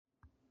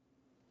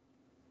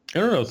I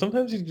don't know.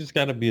 Sometimes you just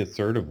got to be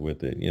assertive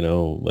with it.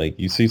 Like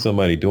you see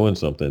somebody doing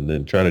something,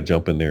 then try to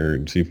jump in there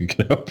and see if you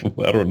can help them.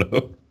 I don't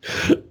know.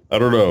 I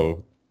don't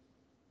know.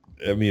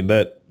 I mean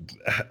I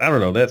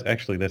don't know.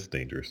 That's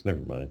dangerous.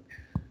 Never mind.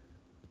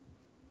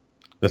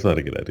 That's not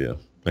a good idea.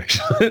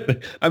 Actually,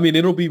 I mean,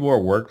 it'll be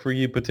more work for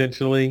you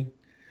potentially,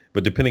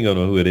 but depending on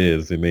who it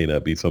is, it may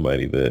not be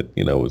somebody that,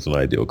 is an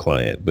ideal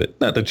client.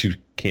 But not that you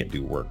can't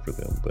do work for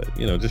them, but,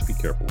 just be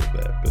careful with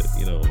that. But,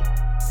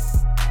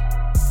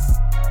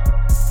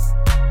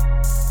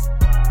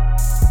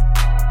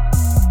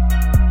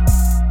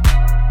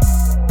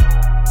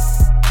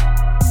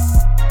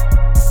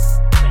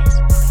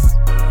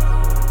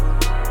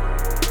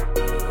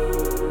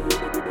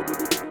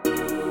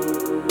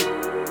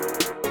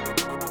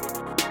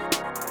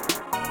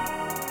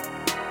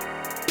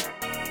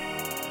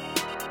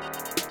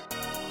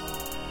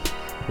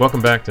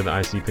 Welcome back to the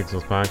IC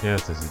Pixels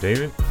podcast. This is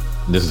David.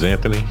 this is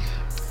Anthony.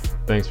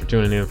 Thanks for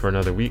tuning in for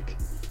another week.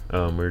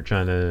 We're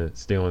trying to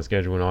stay on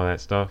schedule and all that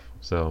stuff,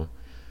 so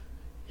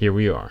here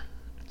we are.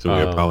 So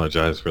we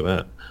apologize for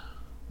that.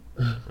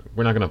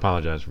 We're not going to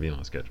apologize for being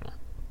on schedule.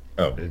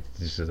 Oh.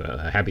 It's just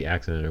a happy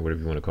accident or whatever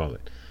you want to call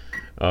it.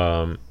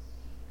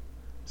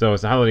 So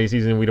it's the holiday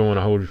season. We don't want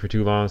to hold you for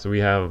too long, so we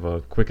have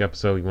a quick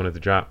episode we wanted to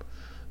drop.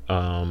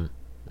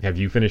 Have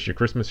you finished your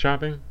Christmas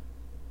shopping?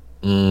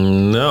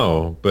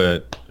 No,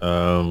 but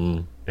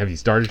have you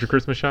started your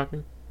Christmas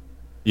shopping?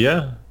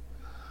 Yeah,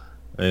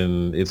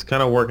 and it's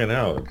kind of working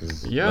out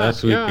because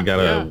last week we got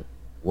a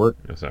work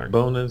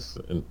bonus,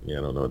 and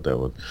I don't know what that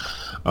was.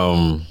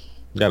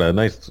 Got a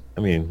nice. I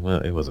mean,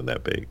 well, it wasn't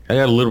that big. I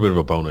got a little bit of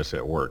a bonus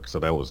at work, so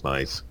that was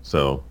nice.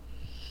 So,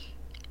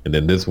 and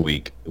then this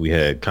week we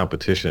had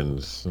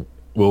competitions.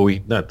 Well,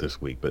 not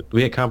this week, but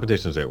we had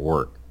competitions at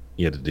work.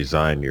 You had to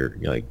design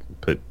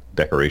put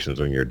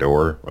decorations on your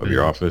door of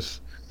your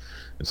office.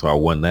 And so I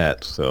won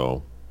that,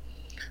 so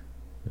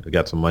I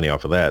got some money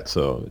off of that.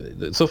 So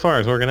far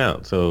it's working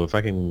out. So if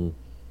I can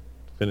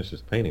finish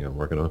this painting I'm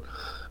working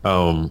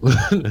on,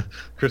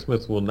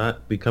 Christmas will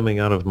not be coming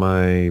out of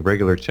my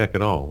regular check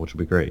at all, which would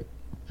be great.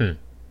 Well,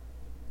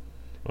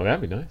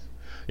 that'd be nice.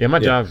 Yeah, my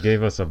job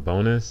gave us a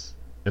bonus,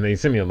 and they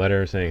sent me a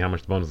letter saying how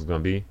much the bonus was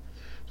going to be. It's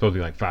supposed to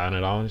be like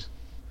 $500,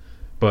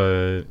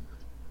 but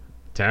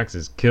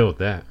taxes killed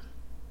that.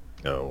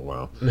 Oh,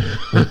 wow.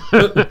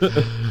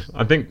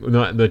 I think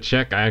the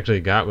check I actually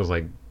got was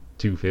like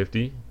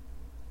 $250.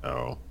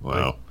 Oh,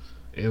 wow.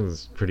 It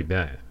was pretty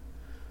bad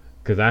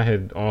because I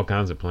had all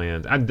kinds of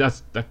plans.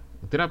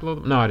 Did I blow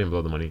no, I didn't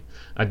blow the money.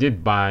 I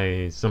did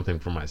buy something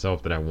for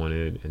myself that I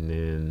wanted, and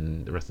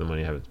then the rest of the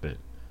money I haven't spent.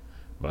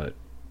 But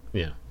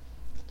yeah,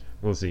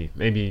 we'll see.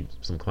 Maybe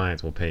some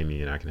clients will pay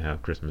me and I can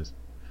have Christmas.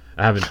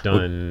 I haven't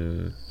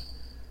done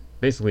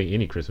basically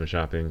any Christmas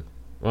shopping.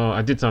 Well,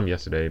 I did some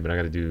yesterday, but I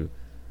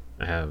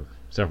have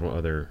several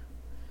other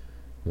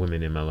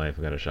women in my life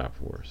I got to shop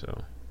for.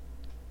 So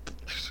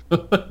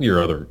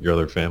your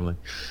other family.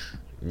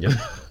 Yep.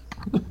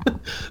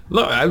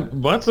 Look,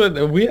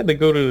 we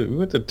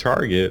went to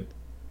Target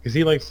because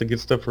he likes to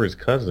get stuff for his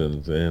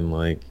cousins, and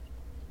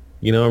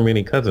how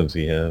many cousins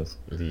he has.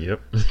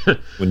 Yep.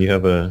 When you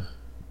have but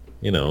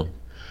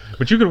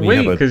you can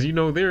wait because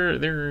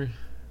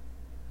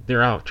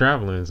they're out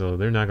traveling, so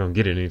they're not gonna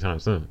get it anytime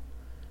soon.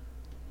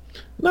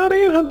 No,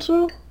 they ain't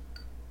Huntsville.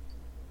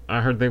 I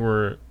heard they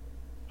were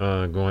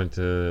going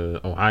to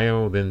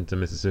Ohio, then to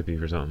Mississippi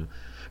for something.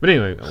 But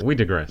anyway, we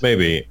digress.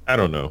 Maybe. I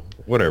don't know.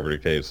 Whatever the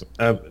case.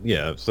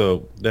 Yeah,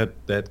 so that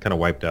kind of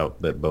wiped out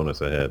that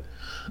bonus I had.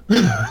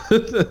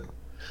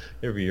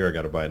 Every year I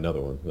got to buy another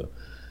one. So,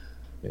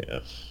 yeah.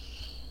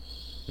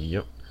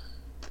 Yep.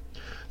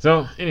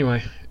 So,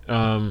 anyway,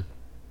 I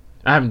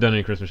haven't done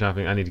any Christmas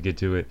shopping. I need to get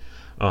to it.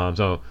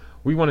 So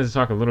we wanted to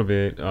talk a little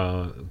bit,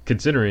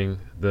 considering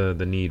the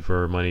need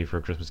for money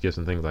for Christmas gifts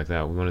and things like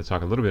that. We wanted to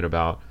talk a little bit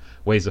about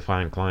ways to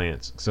find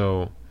clients.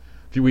 So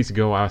a few weeks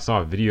ago, I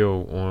saw a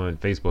video on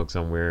Facebook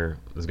somewhere.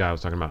 This guy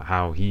was talking about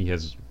how he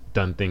has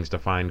done things to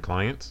find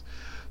clients.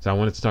 So I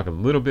wanted to talk a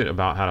little bit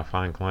about how to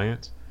find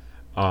clients.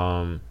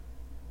 I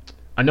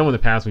know in the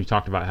past we've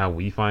talked about how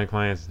we find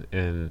clients,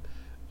 and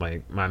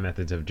my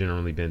methods have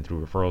generally been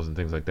through referrals and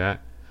things like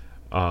that.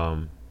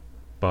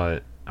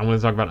 But I want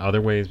to talk about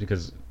other ways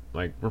because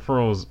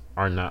referrals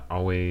are not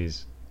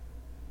always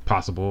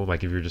possible.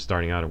 Like if you're just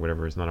starting out or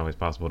whatever, it's not always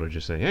possible to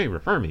just say, hey,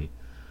 refer me.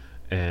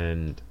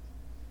 And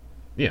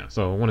yeah,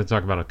 so I want to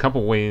talk about a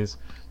couple ways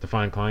to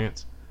find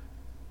clients.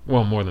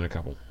 Well, more than a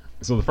couple.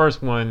 So the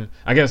first one,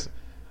 I guess,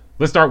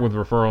 let's start with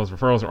referrals.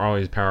 Referrals are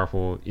always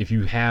powerful. If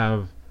you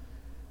have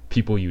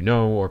people you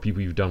know or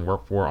people you've done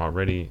work for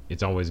already,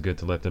 it's always good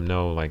to let them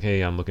know,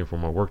 hey, I'm looking for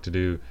more work to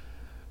do.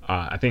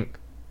 I think,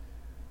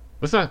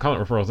 let's not call it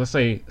referrals. Let's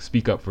say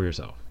speak up for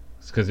yourself.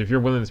 Because if you're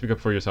willing to speak up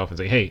for yourself and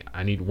say, hey,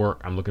 I need work,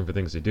 I'm looking for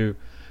things to do,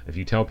 if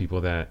you tell people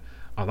that,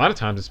 a lot of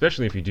times,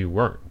 especially if you do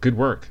good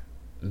work,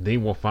 they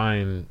will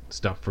find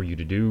stuff for you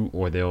to do,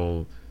 or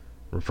they'll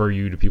refer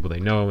you to people they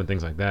know and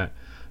things like that.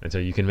 And so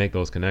you can make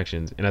those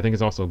connections. And I think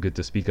it's also good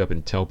to speak up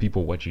and tell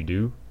people what you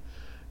do,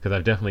 because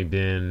I've definitely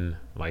been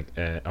like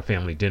at a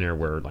family dinner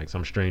where like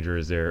some stranger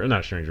is there, or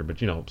not a stranger, but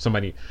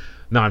somebody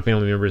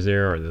non-family member is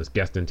there, or this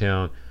guest in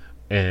town,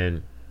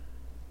 and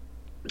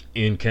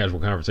in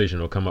casual conversation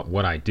will come up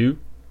what I do,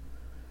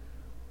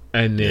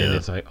 and then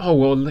it's like, oh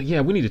well,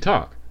 yeah, we need to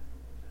talk,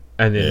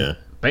 and then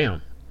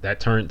bam, that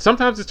turn.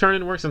 Sometimes it's turned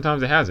into work,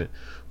 sometimes it hasn't,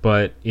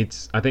 but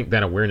I think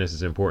that awareness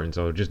is important.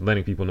 So just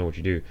letting people know what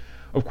you do.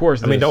 Of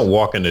course, I mean, don't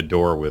walk in the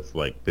door with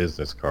like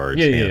business cards.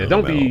 Yeah.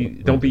 Don't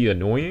be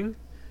annoying,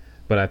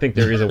 but I think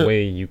there is a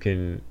way you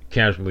can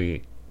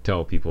casually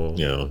tell people,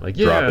 like,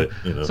 drop it.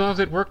 So I was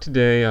at work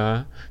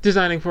today,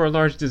 designing for a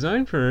large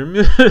design firm.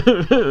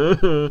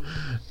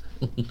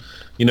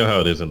 You know how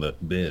it is in the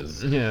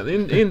biz. Yeah,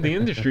 in the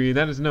industry,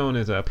 that is known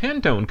as a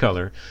Pantone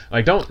color.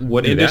 Like, don't.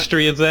 What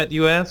industry is that,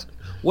 you ask?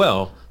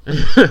 Well, like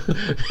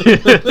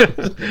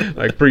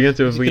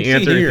preemptively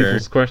answering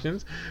people's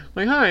questions.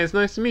 Like, hi, it's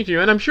nice to meet you,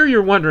 and I'm sure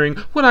you're wondering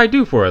what I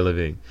do for a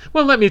living.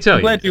 Well, let me tell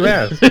you. I'm glad you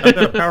asked. I've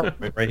got a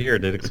PowerPoint right here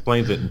that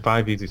explains it in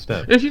 5 easy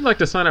steps. If you'd like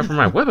to sign up for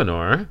my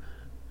webinar,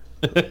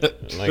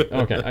 like,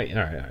 okay,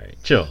 all right,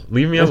 chill,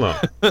 leave me alone.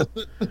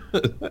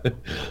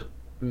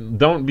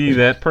 Don't be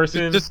that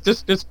person.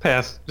 Just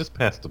pass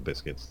the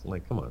biscuits.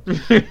 Like, come on.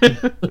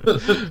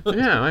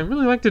 Yeah, I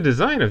really like the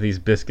design of these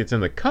biscuits,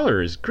 and the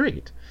color is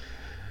great.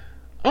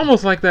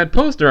 Almost like that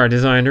poster I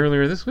designed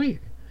earlier this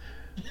week.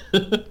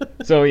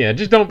 So yeah,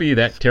 just don't be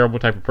that terrible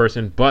type of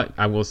person. But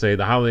I will say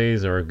the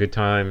holidays are a good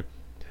time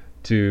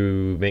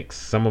to make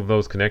some of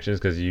those connections,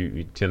 because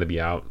you tend to be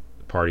out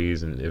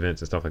parties and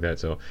events and stuff like that.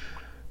 So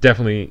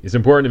definitely, it's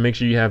important to make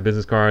sure you have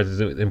business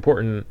cards. It's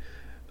important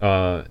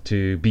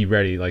to be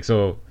ready. Like,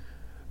 so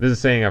this is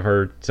a saying I've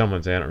heard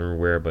someone say, I don't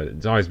remember where, but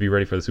it's always be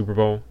ready for the Super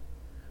Bowl.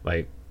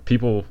 Like,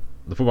 people,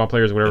 the football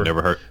players, whatever.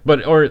 Never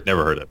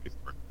heard that before.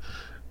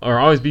 Or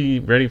always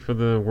be ready for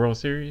the World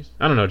Series.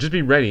 I don't know. Just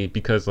be ready,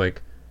 because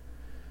like,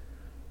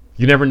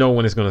 you never know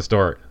when it's going to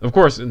start. Of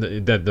course,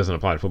 that doesn't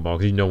apply to football,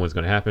 because you know when it's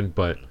going to happen,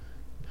 but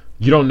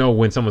you don't know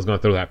when someone's going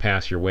to throw that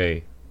pass your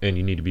way, and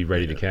you need to be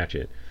ready to catch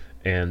it.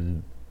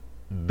 And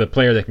the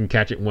player that can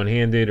catch it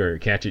one-handed, or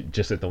catch it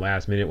just at the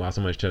last minute while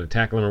someone's trying to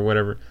tackle him or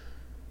whatever,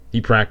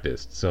 he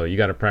practiced. So you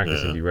got to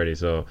practice and be ready.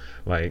 So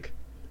like,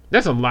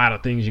 that's a lot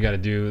of things you got to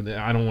do.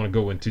 I don't want to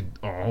go into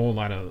a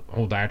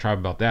whole diatribe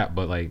about that,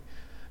 but like,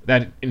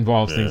 that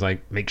involves things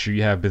like, make sure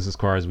you have business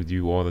cards with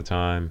you all the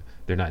time.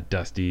 They're not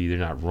dusty. They're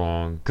not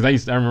wrong.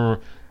 Because I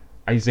remember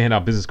I used to hand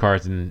out business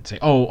cards and say,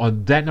 oh,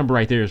 that number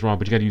right there is wrong,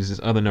 but you got to use this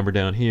other number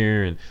down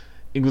here. And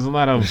it was a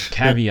lot of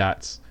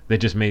caveats that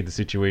just made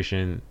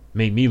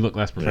me look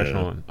less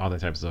professional and all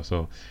that type of stuff.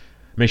 So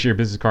make sure your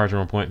business cards are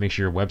on point. Make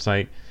sure your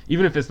website,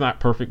 even if it's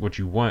not perfect what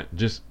you want,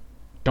 just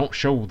don't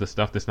show the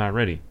stuff that's not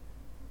ready.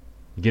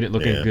 Get it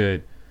looking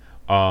good.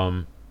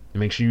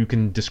 Make sure you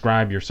can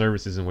describe your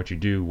services and what you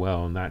do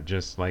well, not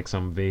just like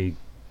some vague,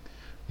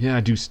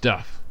 I do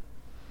stuff.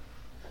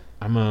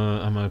 I'm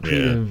a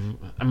creative.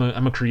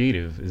 I'm a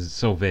creative is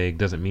so vague,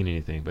 doesn't mean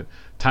anything. But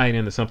tie it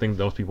into something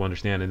those people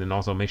understand, and then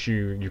also make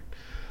sure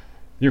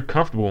you're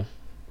comfortable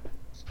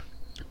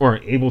or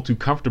able to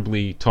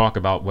comfortably talk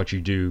about what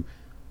you do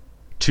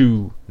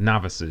to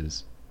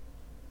novices.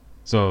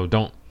 So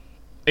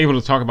able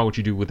to talk about what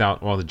you do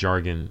without all the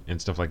jargon and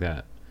stuff like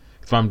that.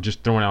 If I'm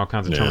just throwing out all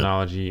kinds of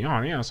terminology, so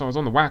I was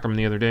on the Wacom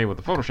the other day with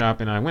the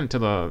Photoshop, and I went to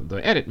the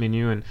edit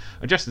menu and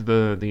adjusted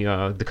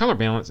the color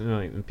balance,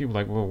 and people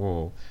are like,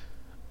 whoa,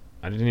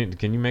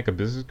 can you make a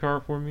business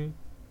card for me,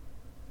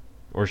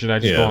 or should I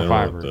just go on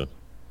Fiverr?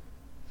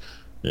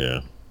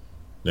 I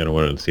don't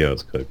want to see how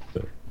it's cooked.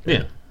 But,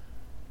 yeah.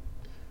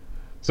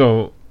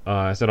 So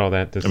I said all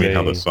that to say, I mean,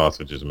 how the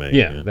sausage is made.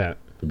 Yeah, that.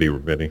 Be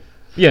ready.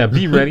 Yeah,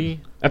 be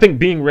ready. I think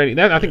being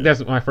ready. I think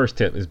that's my first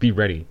tip, is be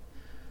ready,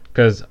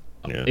 because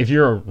if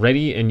you're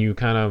ready and you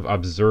kind of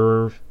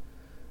observe,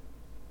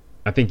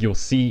 I think you'll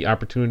see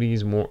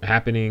opportunities more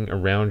happening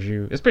around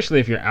you,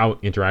 especially if you're out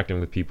interacting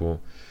with people.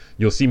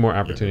 You'll see more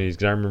opportunities.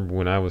 Because I remember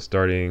when I was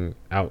starting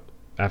out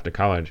after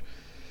college,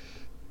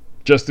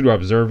 just through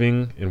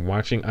observing and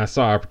watching, I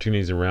saw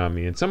opportunities around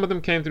me, and some of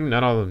them came through,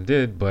 not all of them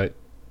did, but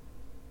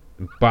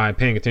by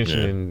paying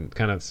attention and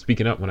kind of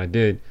speaking up when I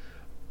did,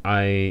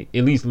 I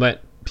at least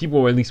let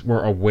people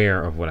were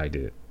aware of what I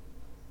did.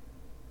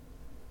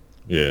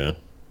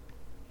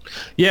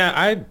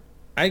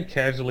 I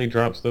casually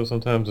drop stuff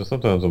sometimes, and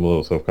sometimes I'm a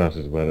little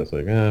self-conscious about it. It's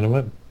like, am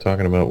I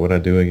talking about what I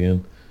do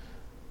again?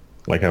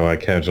 Like how I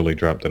casually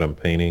dropped that I'm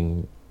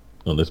painting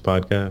on this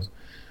podcast.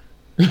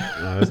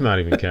 No, it's not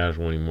even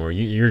casual anymore.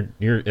 You're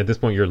at this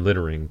point, you're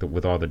littering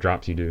with all the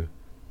drops you do.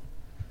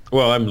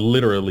 Well, I'm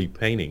literally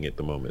painting at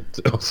the moment.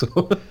 Also.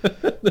 All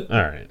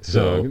right,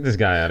 so get this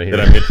guy out of here.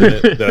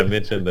 Did I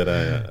mention that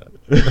I?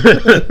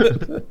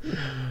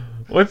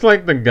 Well, it's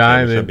like the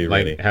guy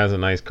that has a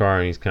nice car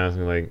and he's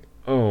constantly like,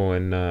 oh,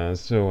 and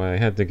so I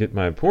had to get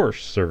my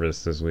Porsche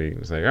serviced this week.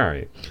 It's like, all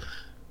right.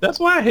 That's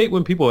why I hate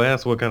when people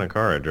ask what kind of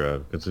car I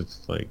drive, because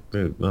it's like,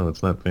 dude, no,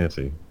 it's not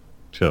fancy.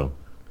 Chill.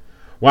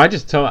 Well, I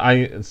just tell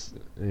this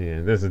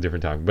is a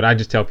different topic, but I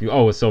just tell people,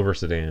 oh, a silver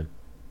sedan.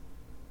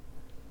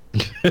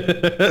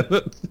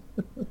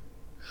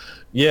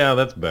 Yeah,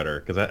 that's better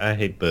because I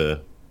hate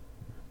the.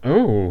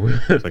 Oh.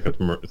 It's like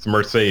it's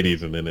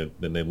Mercedes, and then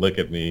they look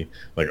at me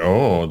like,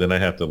 oh, then I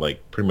have to like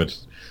pretty much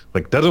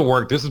like doesn't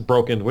work. This is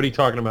broken. What are you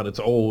talking about? It's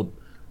old.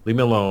 Leave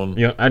me alone.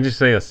 Yeah, I just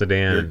say a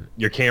sedan.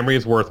 Your Camry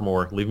is worth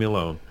more. Leave me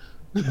alone.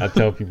 I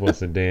tell people a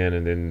sedan,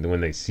 and then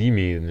when they see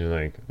me, and they're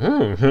like,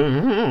 oh,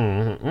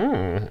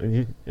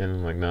 and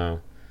I'm like,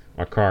 no,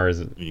 my car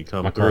is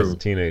a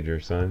teenager,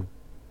 son.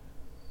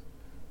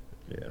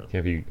 Yeah,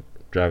 can't be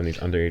driving these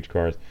underage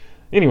cars.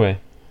 Anyway.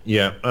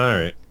 Yeah. All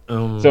right.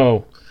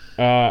 So,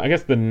 I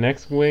guess the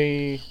next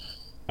way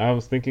I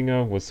was thinking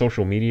of was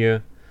social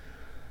media.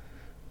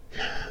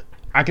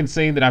 I can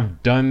say that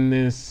I've done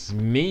this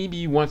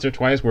maybe once or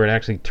twice where it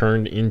actually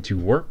turned into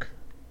work.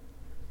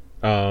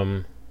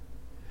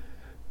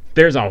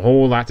 There's a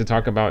whole lot to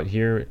talk about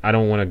here. I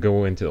don't want to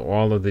go into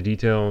all of the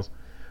details,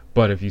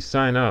 but if you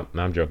sign up,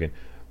 no, I'm joking.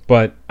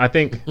 But I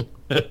think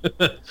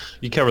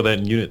you cover that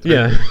in Unit 3.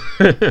 Yeah.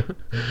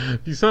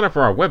 If you sign up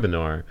for our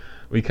webinar,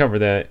 we cover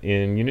that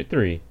in Unit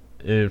 3.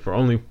 And for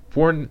only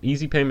 4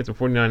 easy payments of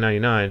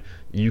 $49.99,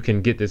 you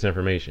can get this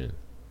information.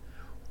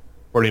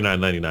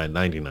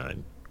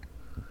 $49.99.99.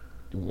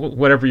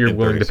 Whatever you're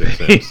willing to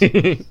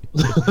pay.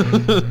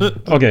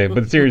 Okay,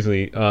 but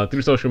seriously,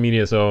 through social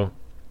media, so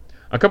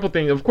a couple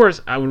things. Of course,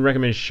 I would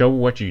recommend show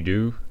what you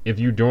do. If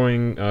you're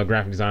doing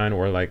graphic design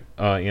or like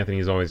Anthony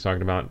is always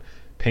talking about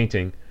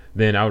painting,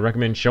 then I would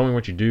recommend showing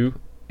what you do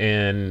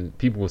and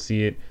people will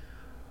see it.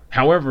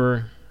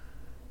 However,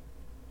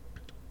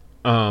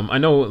 I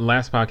know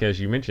last podcast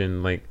you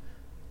mentioned like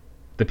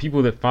the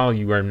people that follow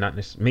you are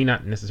may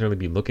not necessarily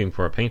be looking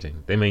for a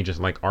painting. They may just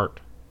like art.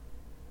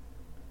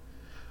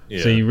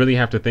 Yeah. So you really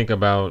have to think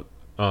about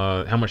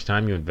how much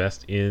time you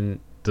invest in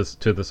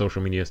to the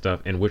social media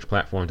stuff and which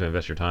platform to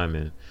invest your time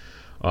in.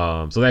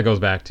 So that goes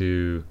back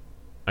to,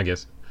 I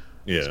guess,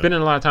 spending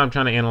a lot of time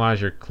trying to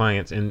analyze your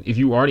clients. And if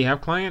you already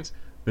have clients,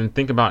 then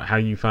think about how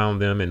you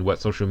found them and what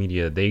social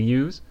media they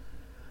use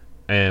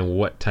and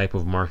what type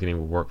of marketing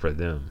would work for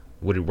them.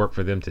 Would it work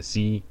for them to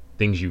see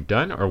things you've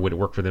done, or would it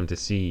work for them to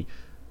see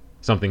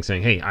something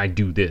saying, hey, I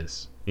do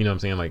this? You know what I'm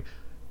saying? Like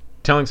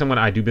telling someone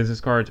I do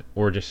business cards,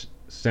 or just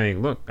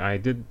saying, look, I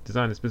did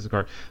design this business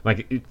card.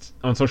 Like it's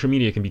on social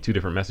media, it can be two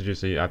different messages.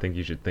 So I think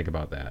you should think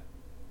about that.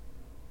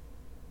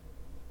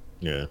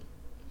 Yeah.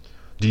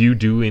 Do you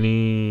do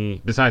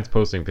any, besides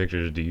posting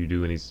pictures, do you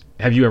do any,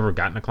 have you ever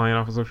gotten a client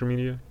off of social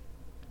media?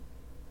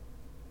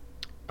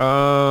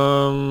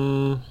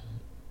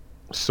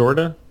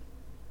 Sorta.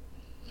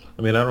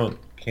 I mean, I don't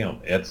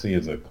count Etsy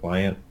as a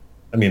client.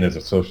 I mean, as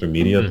a social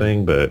media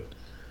thing, but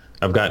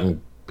I've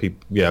gotten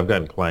I've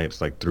gotten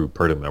clients like through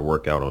part of my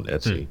work out on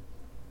Etsy.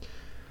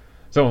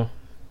 So,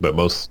 but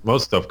most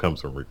stuff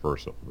comes from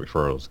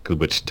referrals,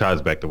 which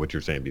ties back to what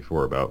you're saying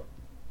before about,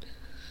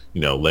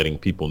 letting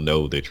people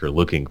know that you're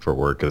looking for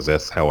work, because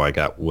that's how I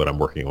got what I'm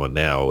working on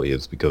now,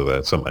 is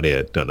because somebody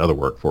had done other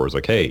work for us.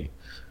 Like, hey,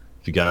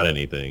 if you got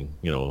anything,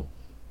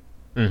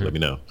 let me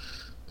know.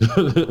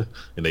 And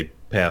they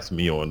pass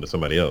me on to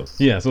somebody else.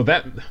 Yeah, so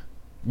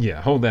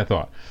hold that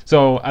thought.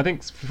 So I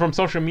think from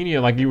social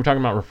media, like you were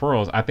talking about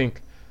referrals, I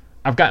think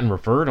I've gotten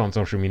referred on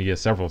social media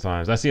several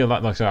times. I see a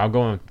lot, like, so I'll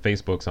go on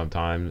Facebook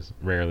sometimes,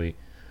 rarely,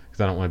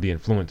 because I don't want to be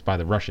influenced by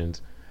the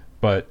Russians.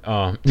 But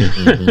when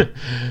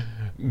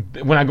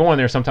I go on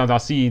there, sometimes I'll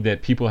see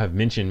that people have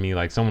mentioned me.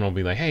 Like someone will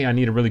be like, hey, I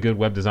need a really good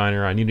web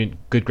designer. I need a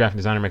good graphic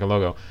designer to make a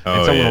logo.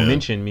 And someone will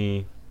mention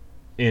me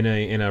in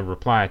a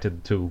reply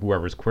to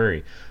whoever's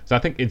query. So I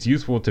think it's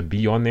useful to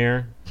be on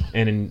there.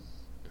 And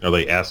are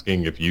they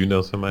asking if you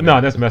know somebody? No,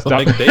 that's messed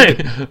up.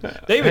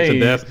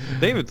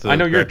 David's I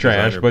know you're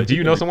trash, but do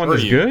you know someone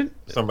that's good?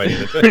 Somebody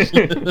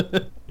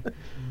that's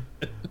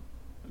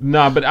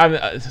No, but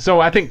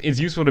I think it's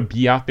useful to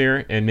be out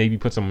there and maybe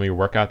put some of your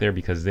work out there,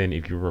 because then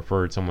if you're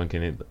referred, someone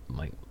can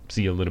like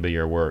see a little bit of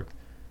your work,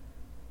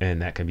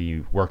 and that can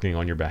be working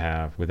on your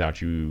behalf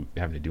without you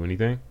having to do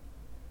anything.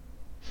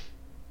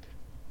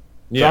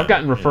 Yeah, so I've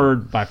gotten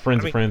referred by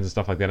friends of friends and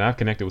stuff like that. And I've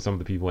connected with some of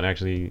the people and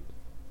actually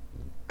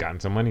gotten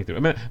some money through. I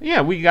mean,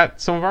 yeah, we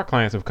got some of our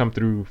clients have come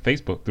through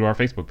Facebook, through our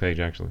Facebook page,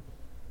 actually.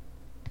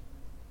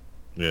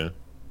 Yeah.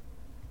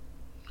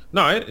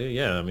 No, I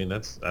mean, I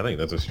think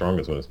that's the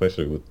strongest one,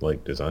 especially with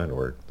like design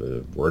work,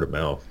 the word of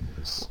mouth.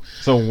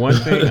 So one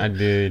thing I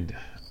did, it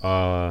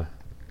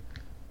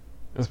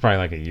was probably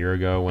like a year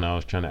ago when I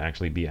was trying to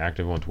actually be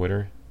active on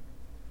Twitter.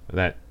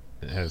 That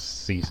has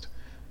ceased.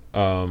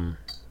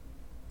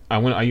 I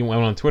went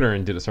on Twitter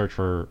and did a search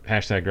for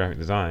hashtag graphic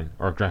design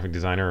or graphic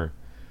designer,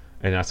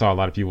 and I saw a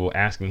lot of people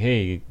asking,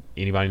 hey,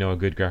 anybody know a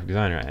good graphic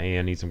designer? Hey,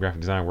 I need some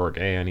graphic design work.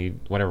 Hey, I need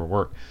whatever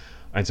work.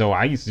 And so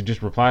I used to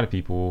just reply to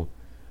people,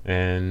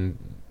 and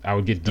I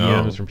would get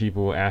DMs from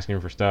people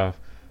asking for stuff.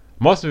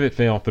 Most of it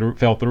fell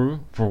through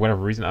for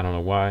whatever reason. I don't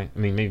know why. I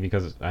mean, maybe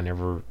because I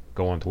never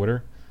go on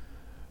Twitter.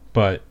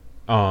 But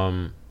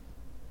I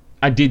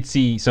did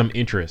see some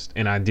interest,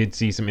 and I did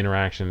see some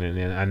interaction,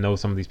 and I know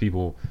some of these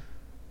people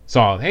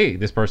saw, hey,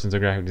 this person's a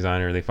graphic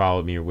designer, they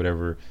followed me or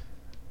whatever,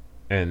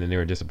 and then they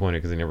were disappointed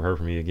because they never heard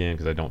from me again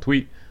because I don't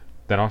tweet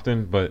that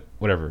often, but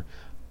whatever.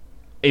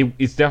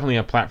 it's definitely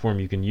a platform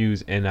you can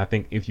use. And I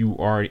think if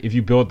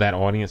you build that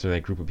audience or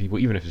that group of people,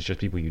 even if it's just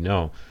people you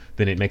know,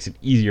 then it makes it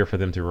easier for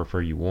them to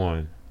refer you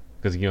on.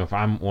 Because if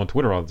I'm on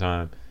Twitter all the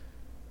time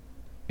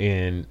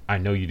and I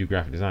know you do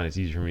graphic design, it's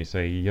easier for me to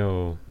say,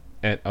 yo,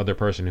 at other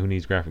person who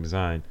needs graphic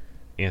design,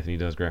 Anthony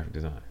does graphic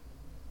design.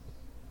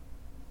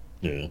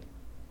 Yeah.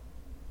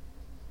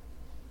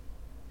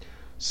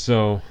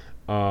 So,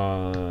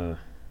 I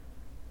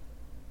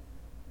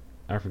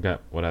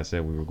forgot what I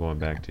said we were going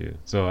back to.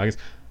 So I guess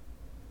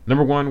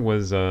number 1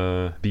 was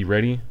be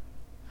ready.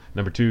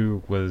 Number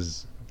 2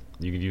 was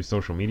you could use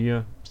social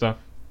media stuff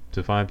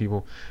to find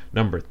people.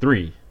 Number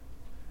 3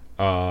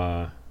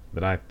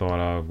 that I thought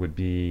of would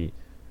be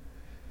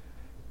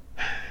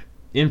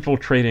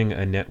infiltrating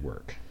a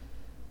network.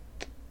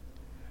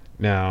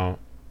 Now,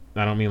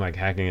 I don't mean like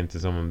hacking into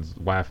someone's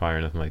Wi-Fi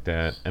or nothing like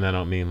that, and I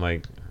don't mean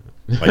like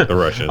the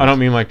Russians. I don't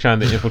mean like trying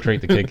to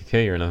infiltrate the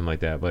KKK or nothing like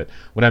that, but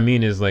what I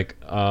mean is like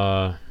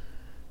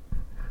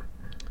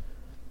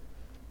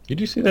did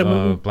you see that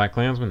movie?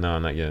 BlacKkKlansman? No,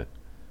 not yet.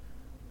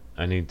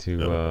 I need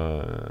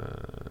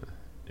to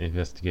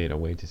investigate a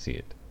way to see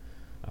it.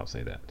 I'll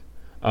say that.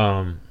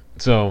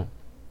 So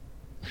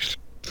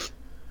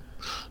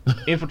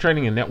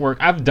infiltrating a network.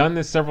 I've done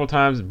this several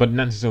times, but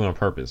not necessarily on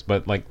purpose.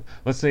 But like,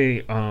 let's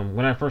say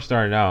when I first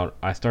started out,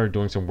 I started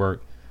doing some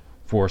work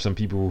for some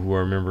people who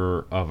are a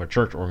member of a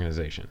church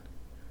organization.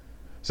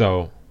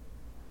 So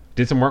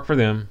did some work for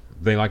them.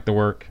 They liked the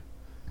work.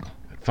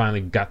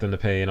 Finally got them to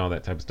pay and all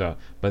that type of stuff.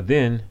 But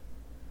then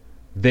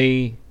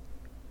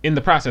in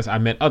the process, I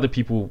met other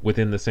people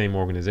within the same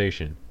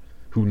organization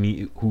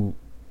who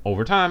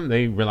over time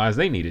they realized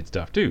they needed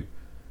stuff too.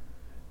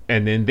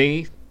 And then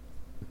they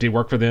did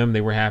work for them.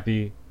 They were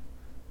happy.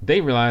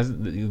 They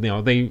realized,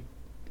 they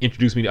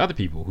introduced me to other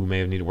people who may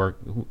have needed work,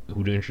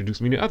 who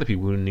introduced me to other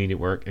people who needed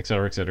work, et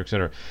cetera, et cetera, et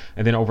cetera.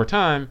 And then over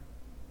time,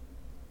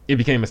 it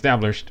became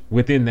established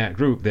within that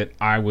group that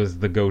I was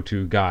the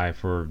go-to guy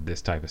for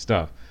this type of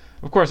stuff.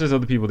 Of course, there's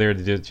other people there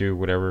that did it too,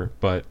 whatever,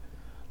 but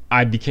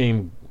I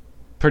became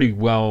pretty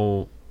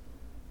well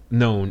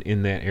known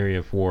in that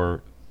area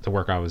for the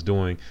work I was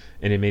doing,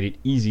 and it made it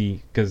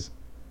easy because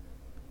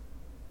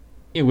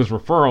it was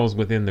referrals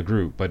within the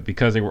group, but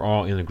because they were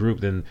all in the group,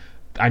 then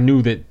I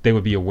knew that they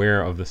would be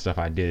aware of the stuff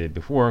I did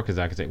before, because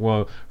I could say,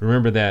 well,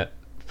 remember that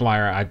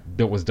flyer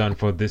that was done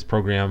for this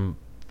program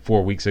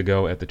 4 weeks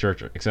ago at the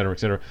church, et cetera, et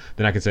cetera.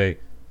 Then I could say,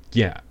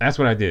 yeah, that's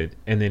what I did.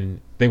 And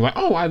then they were like,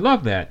 oh, I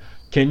love that.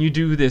 Can you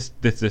do this?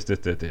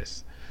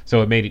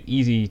 So it made it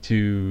easy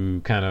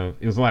to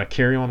it was a lot of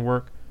carry-on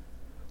work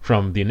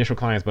from the initial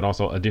clients, but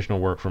also additional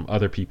work from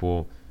other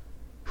people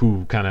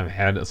who kind of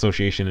had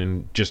association,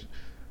 and just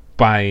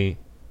by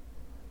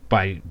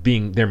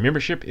being their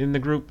membership in the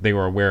group, they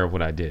were aware of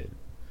what I did.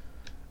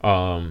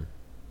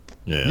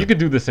 You could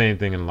do the same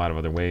thing in a lot of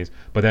other ways,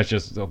 but that's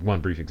just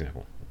one brief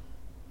example.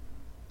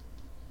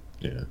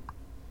 Yeah.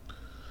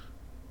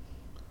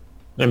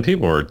 And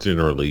people are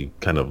generally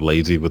kind of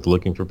lazy with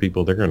looking for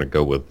people. They're going to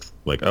go with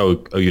like,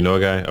 oh, you know a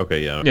guy?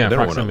 Okay, yeah. Yeah,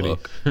 proximity.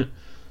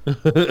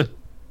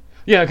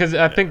 Yeah, because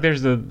I think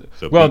there's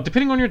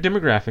depending on your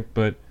demographic,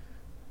 but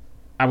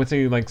I would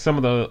say like some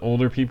of the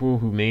older people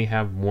who may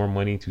have more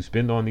money to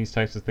spend on these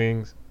types of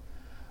things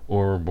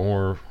or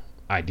more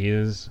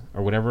ideas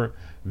or whatever,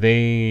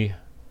 they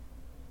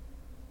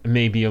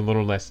may be a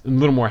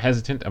little more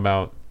hesitant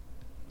about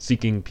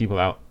seeking people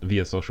out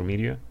via social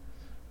media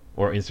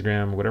or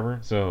Instagram or whatever.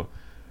 So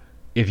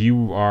if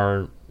you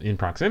are in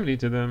proximity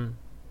to them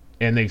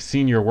and they've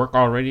seen your work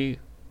already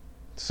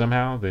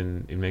somehow,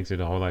 then it makes it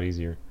a whole lot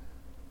easier.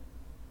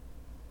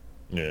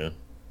 Yeah.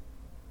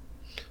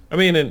 I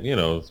mean, and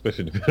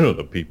especially depending on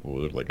the people,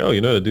 they're like, oh,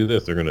 you know how to do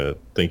this. They're gonna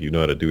think you know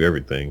how to do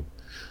everything,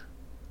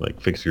 like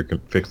fix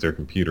their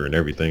computer and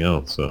everything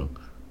else. So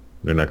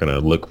they're not gonna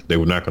look. They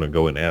were not gonna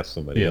go and ask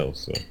somebody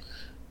else.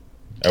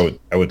 So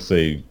I would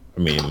say, I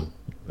mean,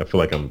 I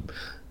feel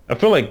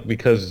like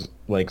because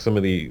like some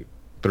of the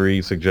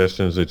 3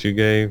 suggestions that you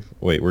gave.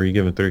 Wait, were you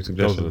giving 3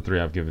 suggestions? Those are the 3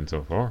 I've given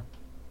so far.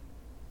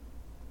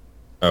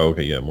 Oh,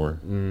 okay, yeah, more.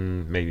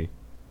 Maybe.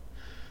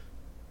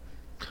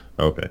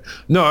 Okay.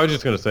 No, I was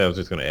just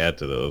gonna add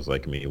to those.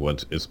 Like, I mean,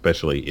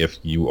 especially if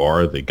you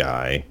are the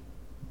guy,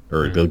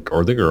 or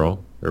the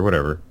girl, or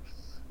whatever,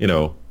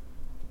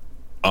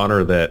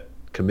 honor that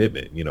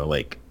commitment.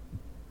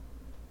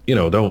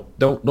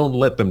 Don't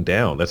let them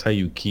down. That's how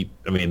you keep.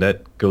 I mean,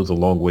 that goes a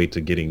long way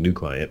to getting new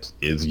clients.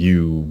 Is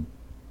you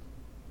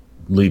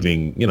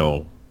leaving,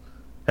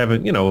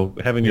 having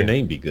your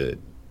name be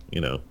good.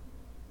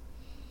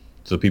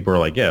 So people are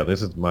like, yeah,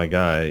 this is my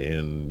guy,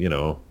 and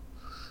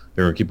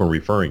they're gonna keep on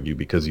referring you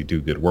because you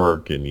do good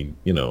work and you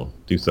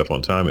do stuff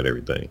on time and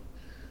everything.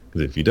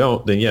 Because if you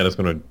don't, then that's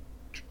gonna,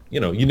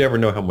 you never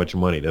know how much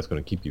money that's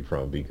gonna keep you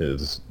from,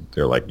 because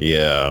they're like,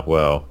 yeah,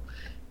 well,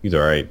 he's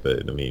all right,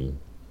 but I mean,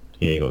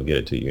 he ain't gonna get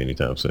it to you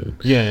anytime soon.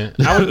 Yeah,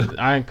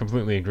 I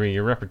completely agree.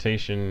 Your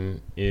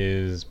reputation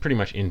is pretty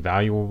much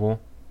invaluable,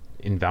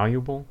 and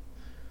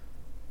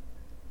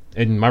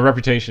my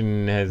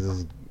reputation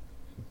has,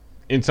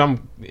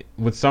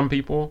 with some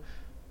people,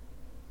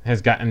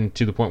 has gotten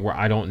to the point where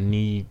I don't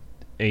need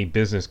a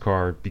business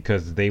card,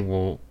 because they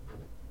will,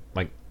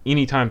 like,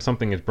 anytime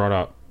something is brought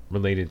up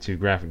related to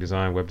graphic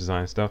design, web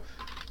design stuff,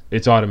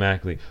 it's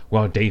automatically,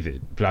 well,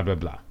 David, blah blah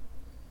blah.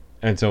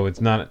 And so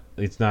it's not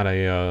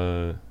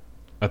a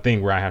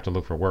thing where I have to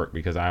look for work,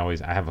 because I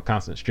have a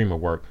constant stream of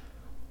work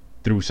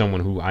through someone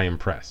who I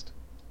impressed.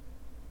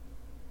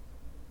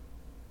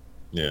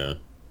 Yeah.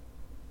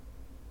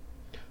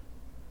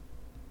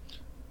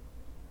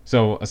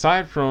 So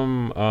aside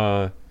from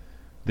the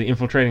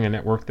infiltrating a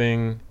network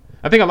thing,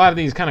 I think a lot of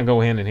these kind of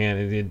go hand in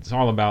hand. It's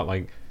all about,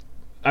 like,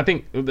 I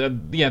think,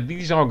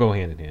 these all go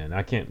hand in hand.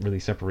 I can't really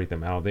separate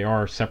them out. They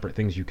are separate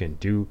things you can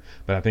do,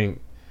 but I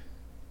think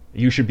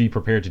you should be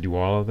prepared to do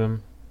all of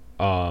them.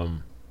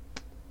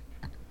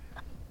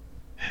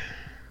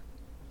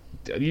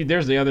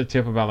 There's the other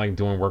tip about, like,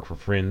 doing work for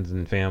friends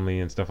and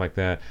family and stuff like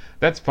that.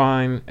 That's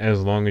fine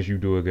as long as you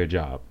do a good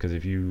job. Because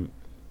if you,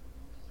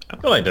 I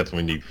feel like that's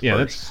when you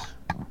first.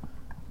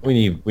 When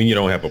you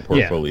don't have a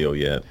portfolio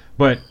yet.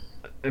 But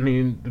I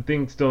mean, the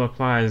thing still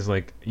applies.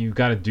 Like, you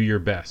got to do your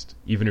best,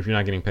 even if you're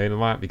not getting paid a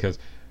lot, because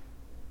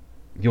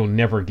you'll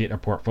never get a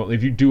portfolio.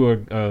 If you do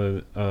a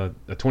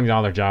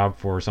 $20 job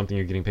for something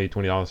you're getting paid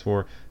 $20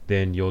 for,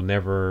 then you'll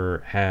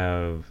never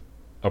have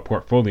a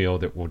portfolio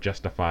that will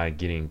justify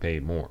getting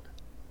paid more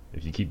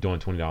if you keep doing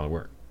 $20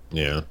 work.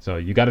 Yeah. So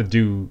you got to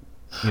do,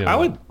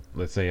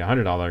 let's say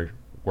 $100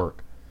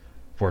 work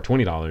for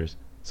 $20,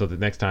 so the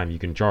next time you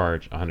can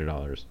charge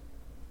 $100.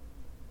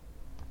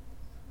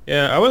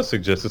 Yeah, I would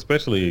suggest,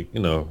 especially,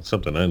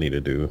 something I need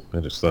to do. I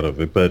just thought of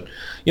it, but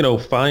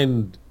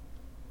find.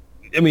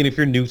 I mean, if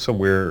you're new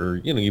somewhere, or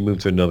you move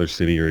to another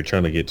city, or you're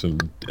trying to get to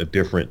a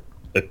different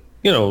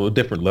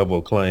level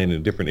of client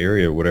in a different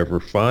area or whatever,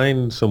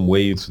 find some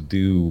ways to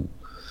do.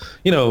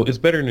 It's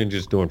better than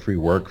just doing free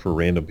work for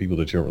random people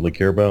that you don't really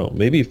care about.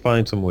 Maybe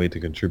find some way to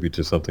contribute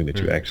to something that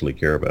you actually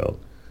care about,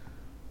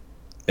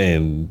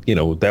 and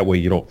that way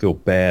you don't feel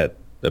bad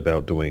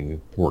about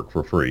doing work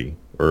for free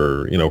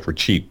or for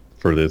cheap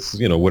for this,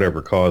 whatever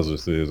cause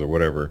this is or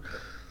whatever,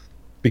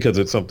 because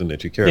it's something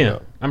that you care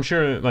about. I'm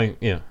sure, and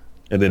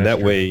then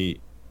that way,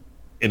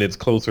 and it's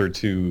closer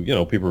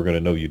to, people are going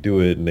to know you do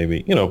it, and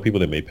maybe, people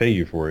that may pay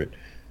you for it,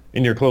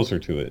 and you're closer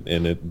to it.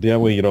 And that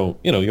way you don't,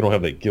 you don't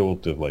have that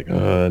guilt of like,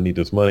 I need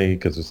this money,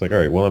 because it's like, all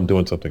right, well, I'm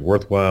doing something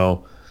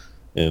worthwhile.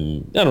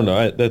 And I don't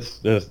know, that's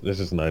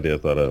just an idea I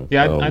thought of.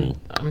 Yeah,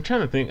 I'm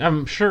trying to think.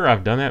 I'm sure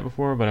I've done that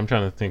before, but I'm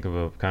trying to think of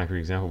a concrete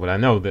example. But I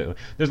know that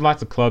there's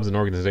lots of clubs and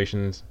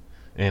organizations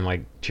and,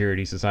 like,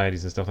 charity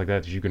societies and stuff like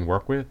that you can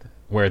work with,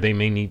 where they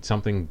may need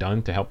something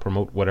done to help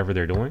promote whatever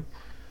they're doing.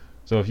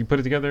 So if you put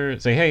it together and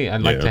say, hey,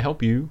 I'd like to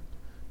help you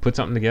put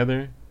something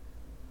together.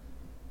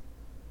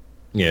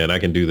 Yeah, and I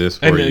can do this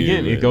for you. And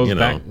again, it goes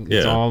back.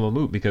 It's all a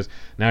loop, because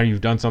now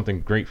you've done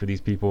something great for these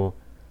people.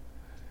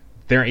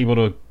 They're able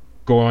to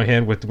go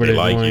ahead with what they're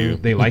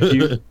doing. They like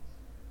you.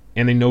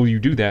 And they know you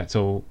do that.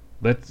 So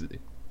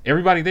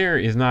everybody there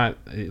is not,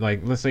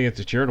 like, let's say it's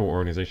a charitable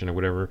organization or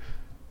whatever,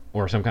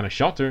 or some kind of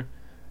shelter.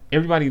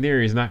 Everybody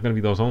there is not going to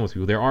be those homeless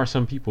people. There are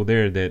some people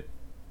there that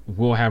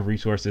will have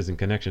resources and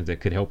connections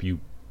that could help you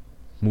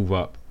move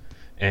up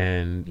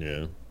and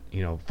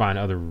find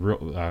other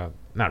real,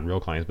 not real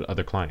clients, but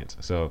other clients.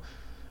 So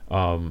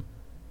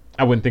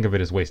I wouldn't think of it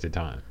as wasted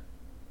time.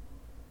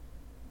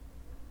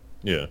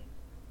 Yeah.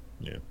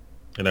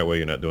 And that way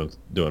you're not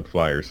doing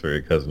flyers for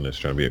your cousin that's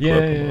trying to be a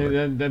club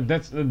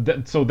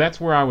promoter. So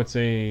that's where I would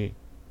say,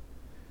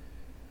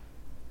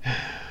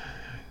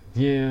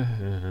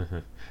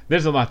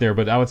 there's a lot there,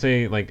 but I would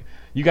say, like,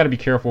 you got to be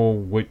careful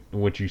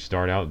what you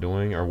start out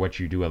doing or what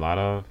you do a lot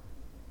of,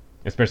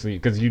 especially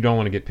because you don't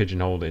want to get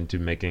pigeonholed into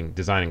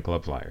designing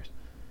club flyers.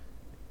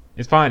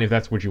 It's fine if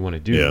that's what you want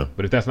to do,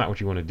 but if that's not what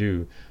you want to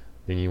do,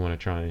 then you want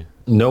to try.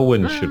 No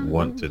one should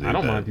want to do that. I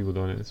don't mind people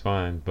doing it. It's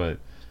fine, but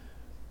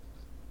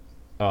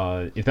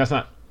if that's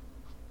not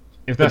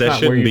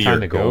where you're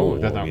trying to go,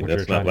 if that's not what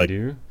you're trying to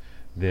do,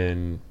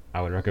 then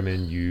I would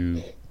recommend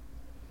you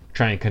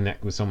try and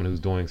connect with someone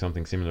who's doing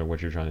something similar to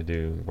what you're trying to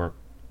do.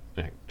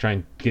 Try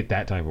and get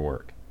that type of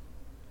work,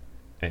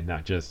 and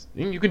not just.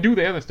 You can do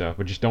the other stuff,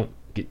 but just don't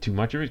get too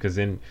much of it, because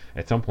then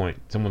at some point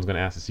someone's going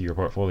to ask to see your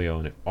portfolio,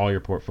 and if all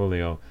your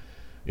portfolio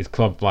is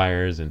club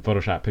flyers and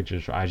Photoshop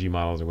pictures for IG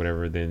models or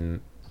whatever,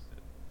 then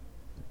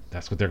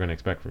that's what they're going to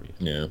expect from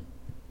you.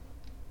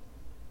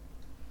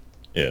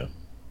 Yeah.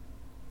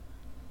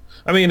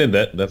 I mean, and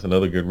that's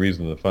another good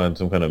reason to find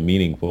some kind of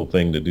meaningful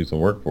thing to do some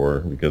work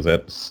for, because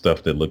that's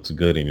stuff that looks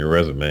good in your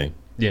resume.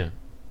 Yeah.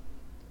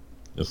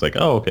 It's like,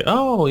 oh, okay.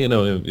 Oh,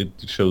 it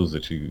shows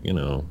that you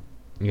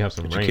have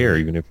some range. You care,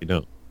 even if you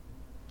don't.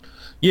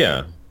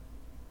 Yeah.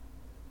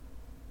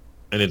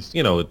 And it's,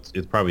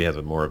 it probably has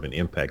more of an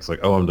impact. It's like,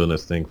 oh, I'm doing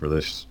this thing for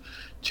this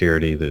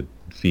charity that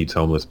feeds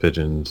homeless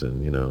pigeons,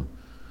 and,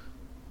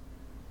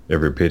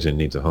 every pigeon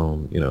needs a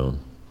home,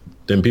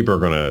 then people are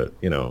going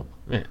to,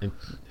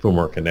 feel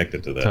more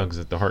connected to that. Tugs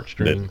at the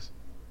heartstrings.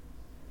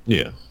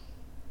 Yeah.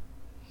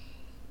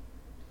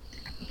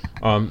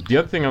 The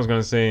other thing I was going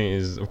to say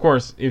is, of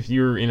course, if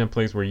you're in a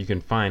place where you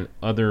can find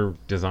other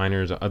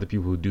designers or other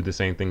people who do the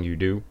same thing you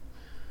do,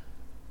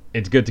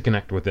 it's good to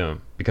connect with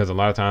them, because a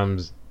lot of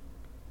times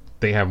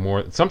they have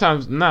more.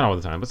 Sometimes, not all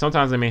the time, but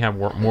sometimes they may have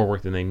more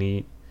work than they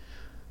need.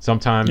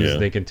 Sometimes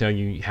they can tell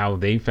you how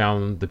they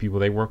found the people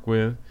they work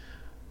with.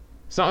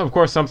 So, of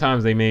course,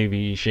 sometimes they may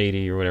be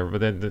shady or whatever,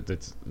 but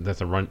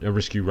that's a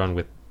risk you run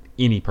with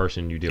any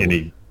person you deal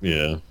with.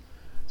 Yeah.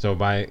 So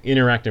by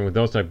interacting with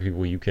those type of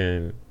people, you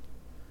can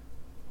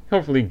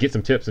hopefully get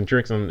some tips and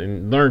tricks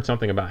and learn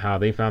something about how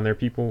they found their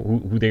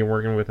people, who they're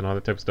working with, and all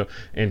that type of stuff.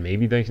 And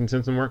maybe they can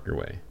send some work your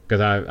way.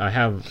 Because I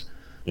have,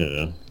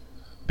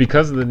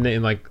 because of the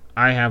like,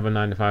 I have a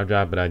 9-to-5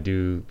 job, but I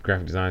do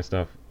graphic design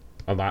stuff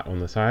a lot on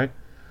the side.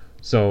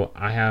 So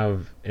I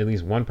have at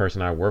least one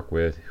person I work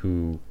with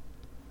who,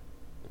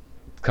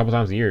 a couple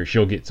times a year,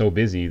 she'll get so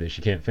busy that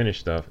she can't finish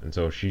stuff, and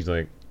so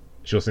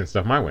she'll send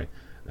stuff my way.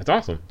 That's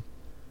awesome,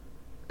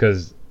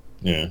 because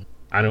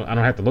I don't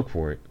have to look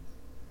for it,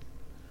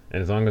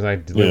 and as long as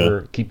I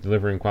keep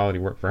delivering quality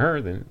work for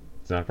her, then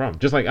it's not a problem.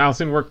 Just like I'll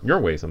send work your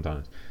way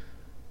sometimes.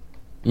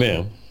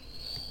 Yeah,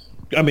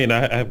 I mean,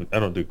 I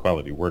don't do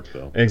quality work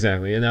though.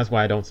 Exactly, and that's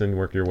why I don't send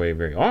work your way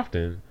very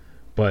often.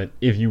 But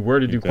if you were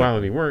to do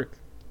quality work,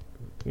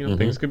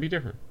 things could be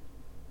different.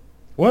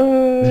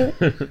 What?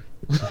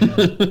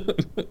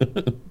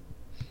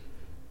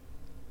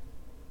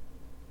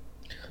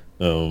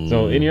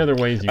 So any other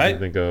ways you can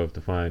think of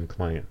to find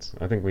clients?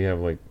 I think we have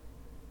like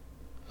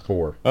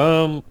 4.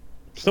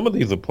 Some of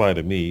these apply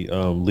to me.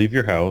 Leave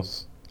your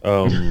house.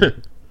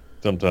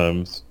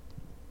 Sometimes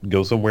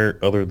go somewhere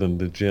other than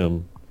the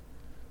gym.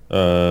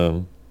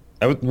 I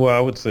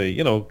would say,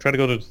 try to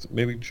go to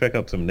maybe check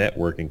out some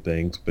networking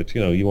things, but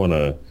you want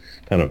to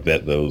kind of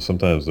vet those.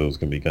 Sometimes those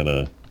can be kind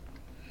of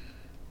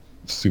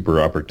super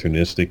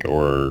opportunistic,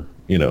 or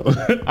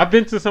I've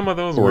been to some of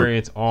those where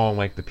it's all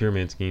like the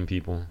pyramid scheme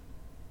people.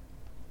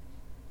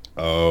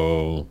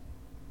 Oh,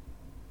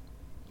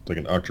 it's like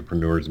an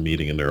entrepreneurs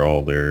meeting, and they're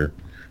all there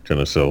trying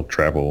to sell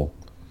travel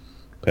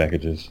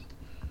packages.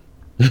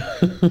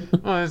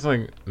 Well, it's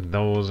like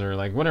those, or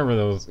like whatever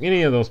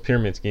any of those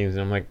pyramid schemes,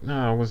 and I'm like,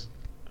 no,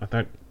 I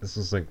thought this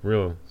was like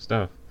real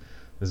stuff.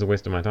 This is a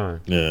waste of my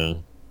time. Yeah.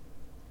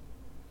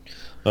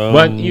 But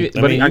I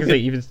can say,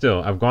 even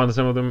still, I've gone to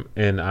some of them,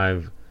 and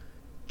I've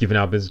given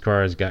out business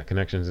cards, got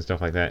connections and stuff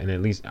like that, and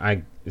at least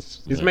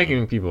it's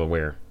making people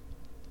aware.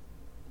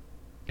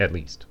 At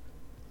least.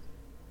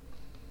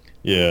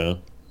 Yeah.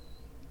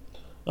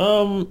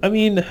 I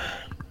mean,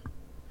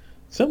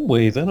 some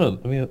ways I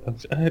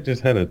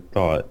just had a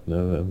thought.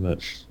 No, I'm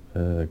not.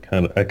 I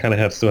kind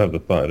of still have the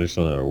thought. I just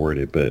don't know how to word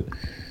it, but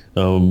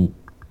I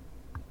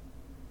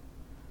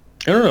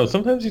don't know.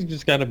 Sometimes you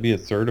just got to be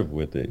assertive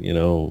with it.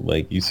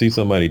 Like you see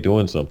somebody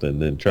doing something,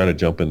 then try to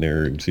jump in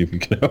there and see if you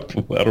can help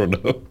them. I don't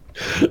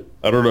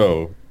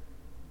know.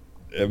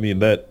 I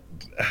mean, I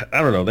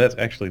don't know.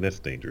 That's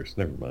dangerous.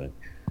 Never mind.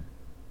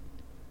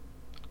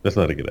 That's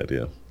not a good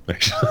idea.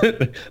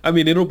 Actually, I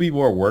mean, it'll be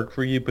more work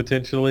for you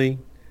potentially,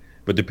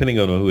 but depending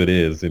on who it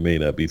is, it may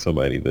not be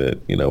somebody that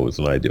is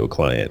an ideal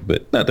client.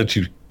 But not that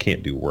you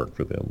can't do work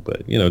for them,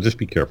 but just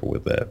be careful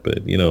with that. But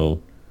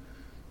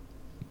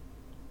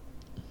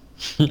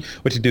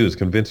what you do is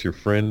convince your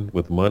friend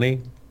with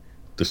money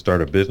to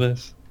start a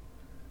business,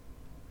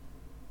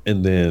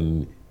 and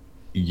then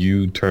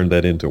you turn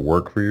that into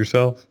work for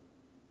yourself,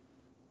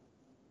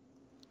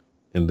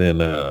 and then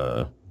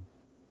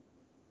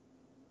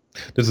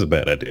this is a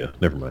bad idea.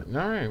 Never mind.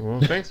 All right. Well,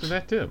 thanks for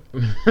that tip.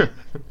 Well,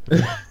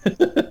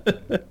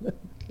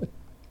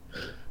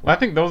 I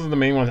think those are the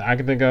main ones I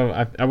can think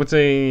of. I would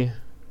say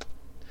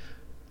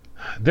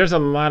there's a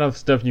lot of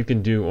stuff you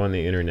can do on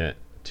the internet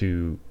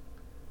to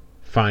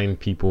find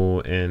people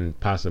and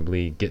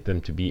possibly get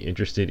them to be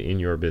interested in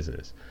your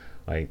business,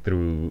 like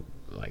through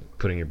like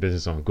putting your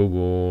business on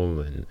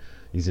Google and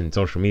using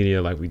social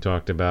media like we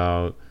talked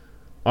about,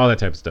 all that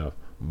type of stuff.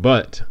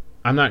 But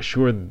I'm not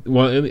sure.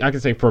 Well, I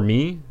can say for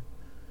me,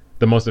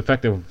 the most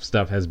effective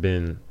stuff has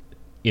been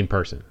in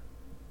person.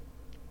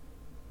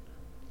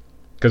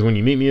 Because when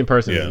you meet me in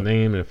person, there's a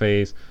name and a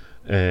face,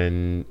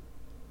 and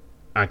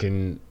I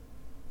can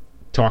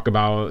talk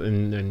about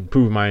and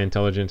prove my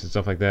intelligence and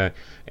stuff like that.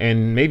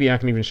 And maybe I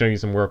can even show you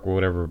some work or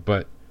whatever,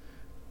 but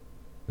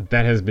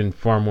that has been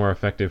far more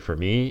effective for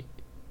me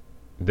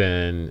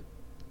than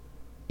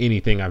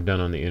anything I've done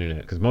on the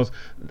internet. Because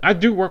I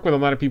do work with a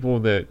lot of people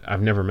that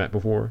I've never met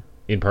before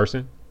in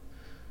person,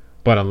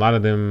 but a lot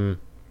of them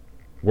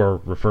were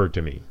referred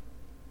to me.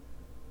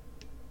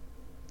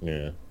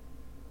 Yeah.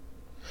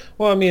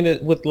 Well, I mean,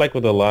 with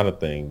a lot of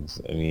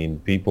things, I mean,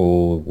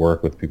 people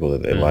work with people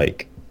that they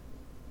like.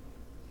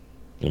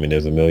 I mean,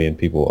 there's a million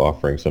people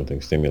offering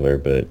something similar,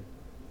 but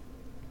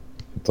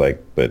it's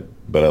like, but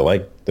I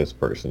like this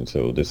person,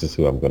 so this is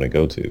who I'm going to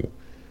go to.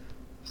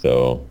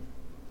 So,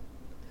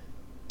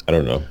 I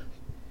don't know.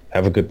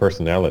 Have a good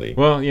personality.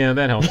 Well, yeah,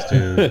 that helps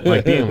too.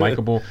 Like being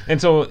likable. And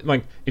so,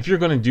 like, if you're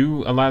going to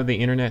do a lot of the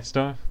internet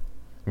stuff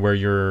where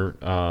you're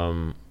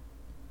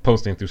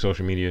posting through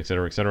social media, et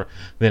cetera,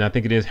 then I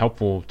think it is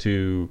helpful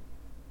to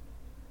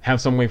have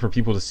some way for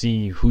people to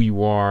see who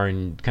you are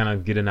and kind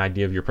of get an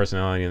idea of your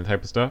personality and the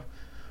type of stuff.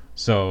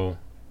 So,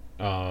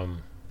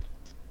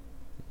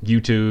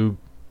 YouTube,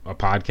 a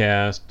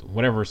podcast,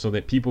 whatever, so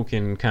that people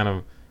can kind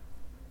of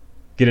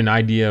get an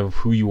idea of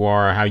who you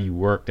are, how you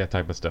work, that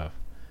type of stuff.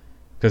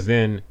 Because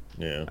then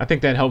I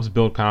think that helps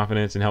build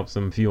confidence and helps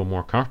them feel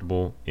more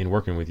comfortable in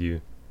working with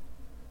you.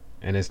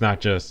 And it's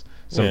not just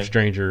some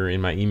stranger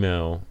in my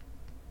email.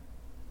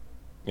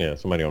 Yeah,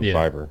 somebody on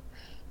Fiverr.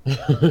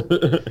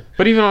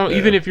 But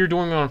even if you're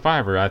doing it on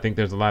Fiverr, I think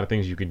there's a lot of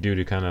things you could do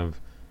to kind of,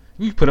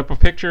 you put up a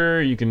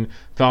picture, you can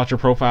fill out your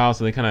profile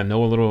so they kind of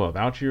know a little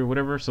about you or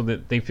whatever, so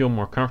that they feel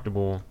more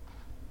comfortable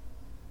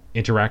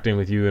interacting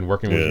with you and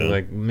working with you,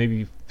 like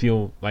maybe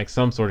feel like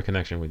some sort of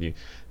connection with you.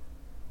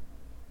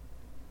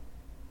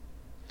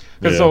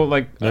 Because so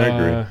like, I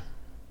agree.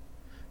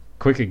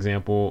 Quick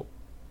example,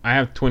 I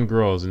have twin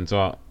girls, and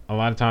so a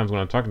lot of times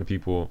when I'm talking to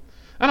people,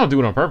 I don't do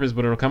it on purpose,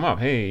 but it'll come up.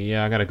 Hey,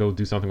 yeah, I gotta go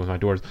do something with my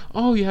daughters.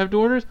 Oh, you have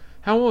daughters?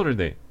 How old are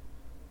they?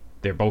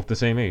 They're both the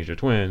same age. They're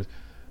twins.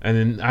 And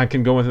then I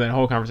can go into that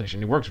whole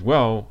conversation. It works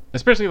well,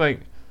 especially like,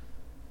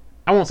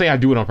 I won't say I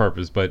do it on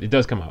purpose, but it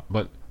does come up.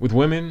 But with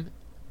women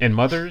and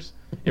mothers,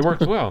 it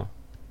works well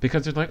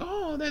because it's like,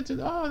 oh,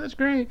 that's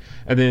great.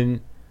 And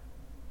then,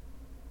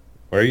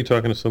 why are you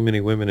talking to so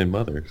many women and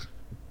mothers?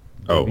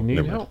 We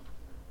need help.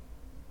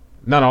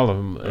 Not all of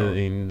them. I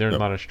mean, there's a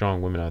lot of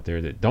strong women out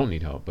there that don't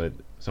need help, but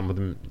some of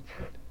them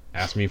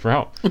ask me for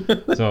help.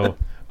 So,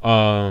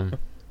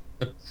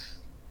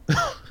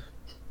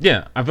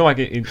 yeah, I feel like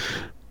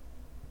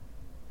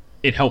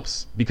it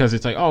helps because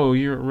it's like, oh,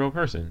 you're a real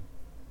person.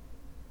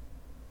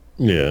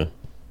 Yeah.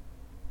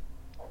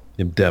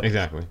 In depth.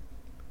 Exactly.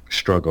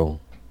 Struggle.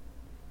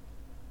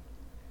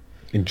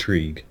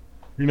 Intrigue.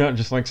 You're not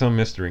just like some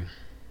mystery.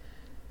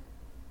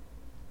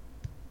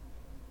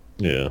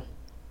 Yeah.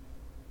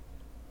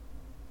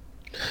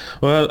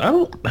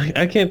 Well,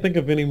 I can't think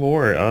of any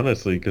more,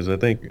 honestly, because I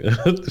think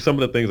some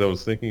of the things I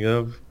was thinking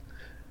of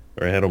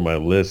or I had on my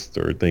list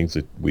are things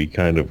that we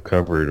kind of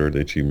covered or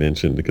that you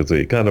mentioned, because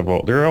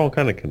they're all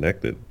kind of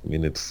connected. I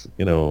mean, it's,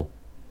 a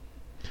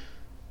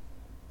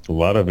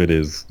lot of it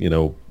is,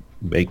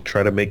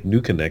 try to make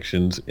new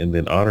connections and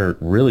then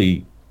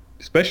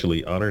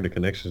especially honor the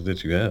connections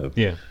that you have.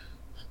 Yeah.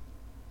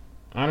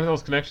 Honor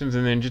those connections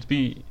and then just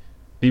be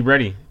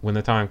ready when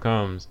the time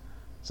comes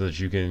so that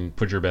you can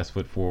put your best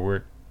foot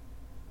forward.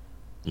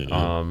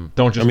 Yeah.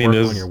 Don't just work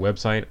on your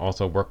website,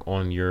 also work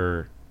on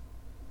your,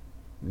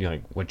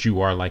 like what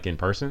you are like in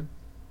person.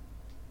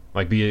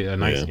 Like be a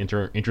nice,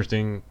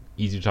 interesting,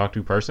 easy to talk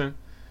to person,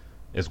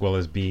 as well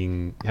as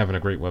having a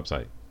great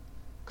website.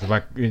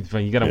 Because if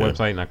you got a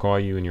website and I call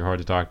you and you're hard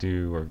to talk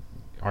to or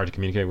hard to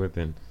communicate with,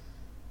 then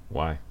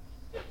why?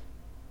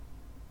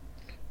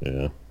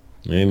 Yeah.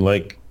 I mean,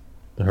 like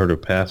I heard a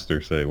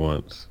pastor say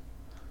once,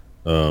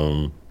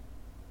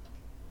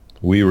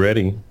 we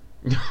ready.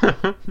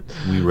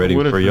 We ready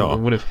for y'all.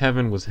 What if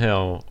heaven was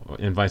hell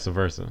and vice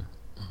versa?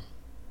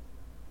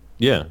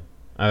 Yeah.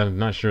 I'm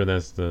not sure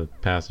that's the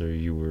pastor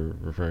you were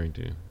referring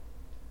to.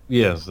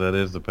 Yes, that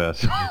is the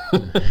pastor.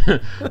 You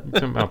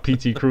talking about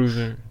P.T.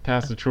 Cruiser,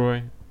 Pastor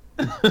Troy?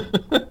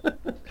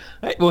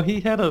 Hey, well,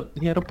 he had a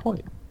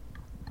point.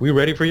 We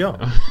ready for y'all.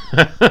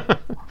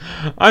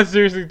 I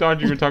seriously thought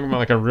you were talking about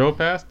like a real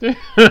pastor.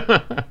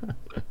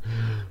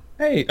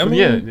 Hey, I mean,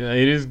 yeah,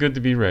 it is good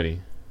to be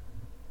ready.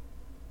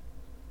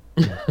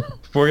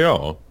 For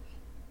y'all.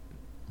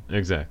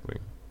 Exactly.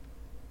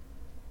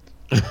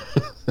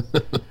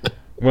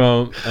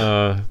 Well,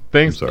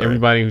 thanks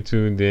everybody who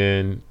tuned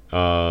in.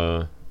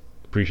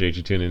 Appreciate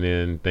you tuning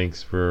in.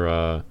 Thanks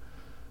for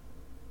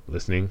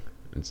listening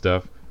and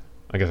stuff.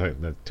 I guess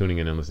not tuning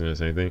in and listening to the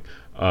same thing.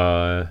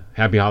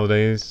 Happy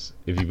holidays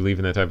if you believe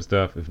in that type of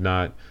stuff. If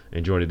not,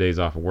 enjoy the days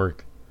off of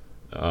work.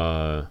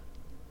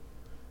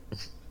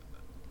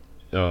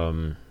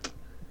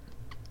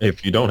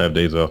 If you don't have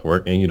days off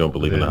work and you don't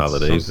believe in the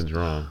holidays, something's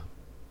wrong.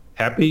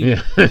 Happy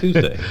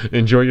Tuesday.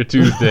 Enjoy your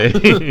Tuesday.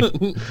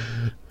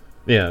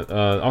 Yeah.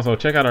 Also,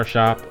 check out our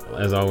shop.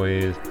 As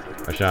always,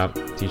 our shop,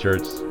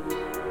 t-shirts,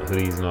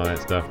 hoodies, and all that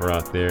stuff are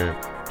out there.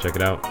 Check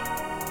it out.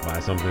 Buy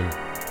something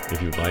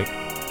if you'd like.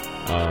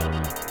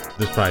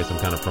 There's probably some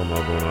kind of promo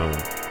going on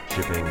with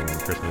shipping and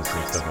Christmas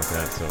and stuff like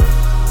that. So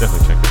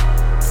definitely check it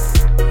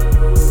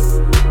out.